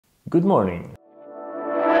Good morning.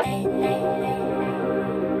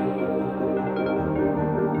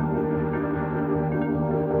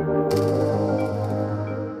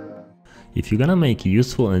 If you're gonna make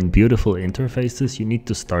useful and beautiful interfaces, you need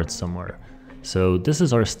to start somewhere. So this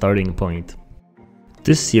is our starting point.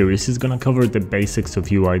 This series is gonna cover the basics of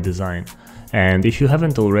UI design. And if you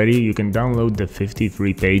haven't already, you can download the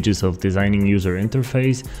 53 pages of designing user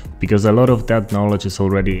interface, because a lot of that knowledge is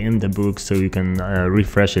already in the book, so you can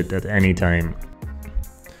refresh it at any time.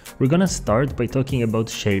 We're gonna start by talking about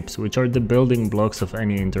shapes, which are the building blocks of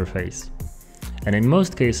any interface. And in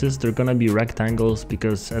most cases, they're gonna be rectangles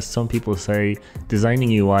because, as some people say,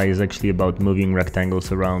 designing UI is actually about moving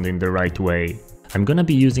rectangles around in the right way. I'm gonna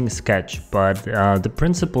be using Sketch, but the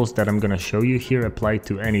principles that I'm gonna show you here apply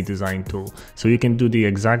to any design tool. So you can do the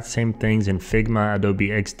exact same things in Figma, Adobe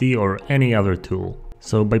XD, or any other tool.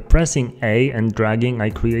 So by pressing A and dragging, I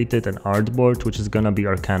created an artboard, which is gonna be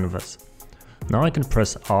our canvas. Now I can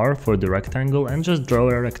press R for the rectangle and just draw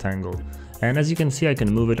a rectangle. And as you can see, I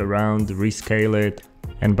can move it around, rescale it.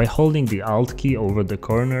 And by holding the Alt key over the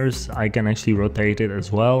corners, I can actually rotate it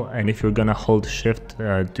as well. And if you're gonna hold Shift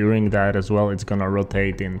during that as well, it's gonna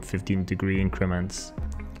rotate in 15-degree increments.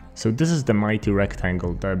 So this is the mighty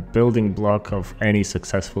rectangle, the building block of any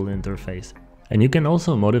successful interface. And you can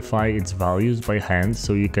also modify its values by hand,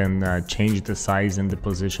 so you can change the size and the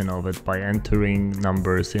position of it by entering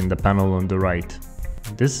numbers in the panel on the right.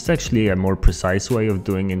 This is actually a more precise way of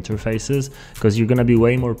doing interfaces, because you're gonna be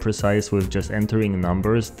way more precise with just entering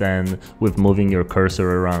numbers than with moving your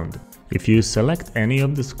cursor around. If you select any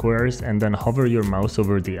of the squares and then hover your mouse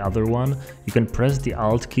over the other one, you can press the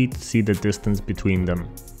Alt key to see the distance between them.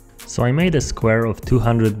 So I made a square of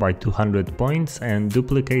 200 by 200 points and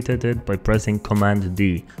duplicated it by pressing Command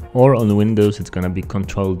D, or on Windows it's gonna be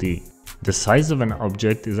Control D. The size of an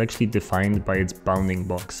object is actually defined by its bounding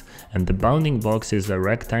box, and the bounding box is a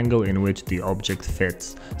rectangle in which the object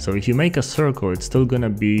fits. So if you make a circle, it's still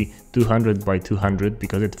gonna be 200 by 200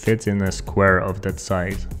 because it fits in a square of that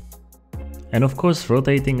size. And of course,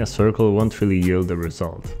 rotating a circle won't really yield a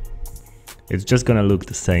result. It's just gonna look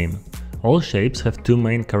the same. All shapes have two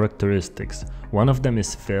main characteristics. One of them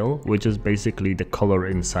is fill, which is basically the color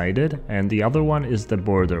inside it, and the other one is the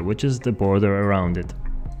border, which is the border around it.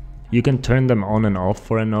 You can turn them on and off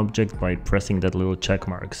for an object by pressing that little check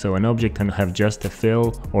mark, so an object can have just a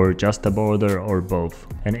fill, or just a border, or both.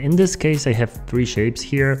 And in this case I have three shapes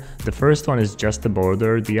here. The first one is just a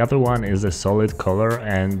border, the other one is a solid color,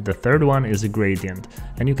 and the third one is a gradient.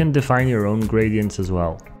 And you can define your own gradients as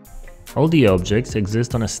well. All the objects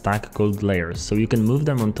exist on a stack called layers, so you can move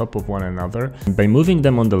them on top of one another. And by moving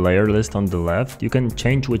them on the layer list on the left, you can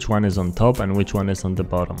change which one is on top and which one is on the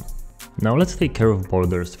bottom. Now let's take care of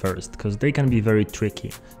borders first, because they can be very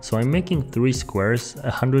tricky. So I'm making three squares,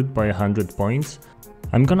 100 by 100 points.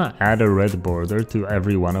 I'm gonna add a red border to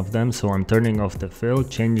every one of them, so I'm turning off the fill,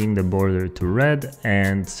 changing the border to red,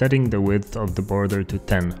 and setting the width of the border to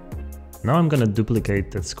 10. Now I'm gonna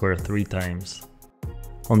duplicate that square 3 times.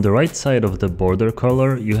 On the right side of the border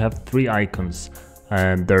color, you have three icons.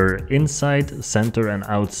 And they're inside, center and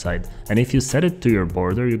outside. And if you set it to your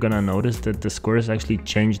border, you're gonna notice that the squares actually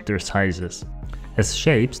changed their sizes. As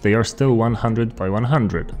shapes, they are still 100 by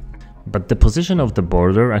 100. But the position of the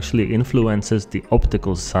border actually influences the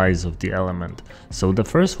optical size of the element. So the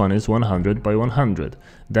first one is 100 by 100.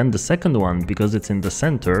 Then the second one, because it's in the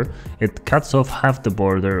center, it cuts off half the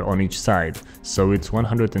border on each side. So it's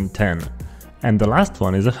 110. And the last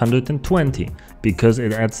one is 120, because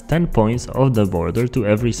it adds 10 points of the border to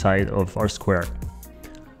every side of our square.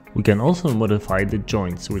 We can also modify the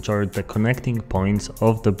joints, which are the connecting points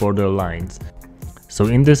of the border lines. So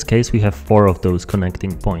in this case we have 4 of those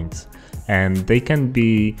connecting points. And they can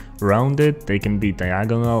be rounded, they can be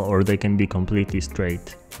diagonal, or they can be completely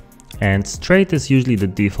straight. And straight is usually the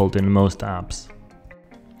default in most apps.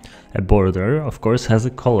 A border, of course, has a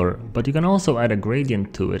color, but you can also add a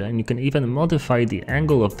gradient to it, and you can even modify the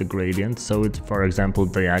angle of the gradient so it's, for example,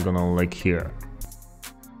 diagonal like here.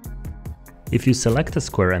 If you select a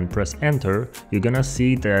square and press enter, you're gonna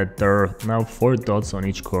see that there are now 4 dots on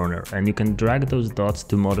each corner, and you can drag those dots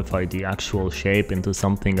to modify the actual shape into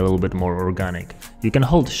something a little bit more organic. You can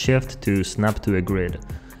hold shift to snap to a grid,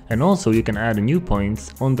 and also you can add new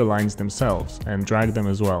points on the lines themselves and drag them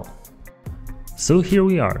as well. So here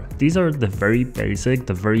we are. These are the very basic,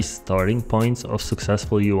 the very starting points of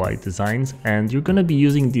successful UI designs, and you're gonna be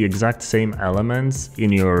using the exact same elements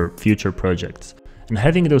in your future projects. And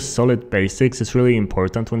having those solid basics is really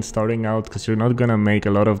important when starting out, because you're not gonna make a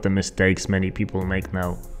lot of the mistakes many people make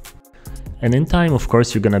now. And in time, of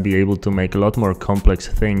course, you're gonna be able to make a lot more complex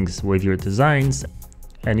things with your designs.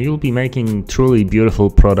 and you'll be making truly beautiful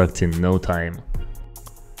products in no time.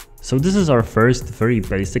 So this is our first very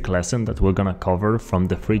basic lesson that we're gonna cover from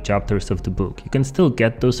the free chapters of the book. You can still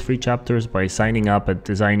get those free chapters by signing up at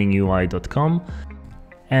designingui.com.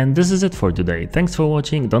 And this is it for today. Thanks for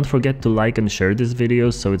watching. Don't forget to like and share this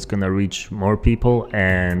video so it's gonna reach more people,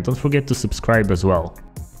 and don't forget to subscribe as well.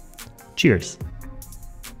 Cheers!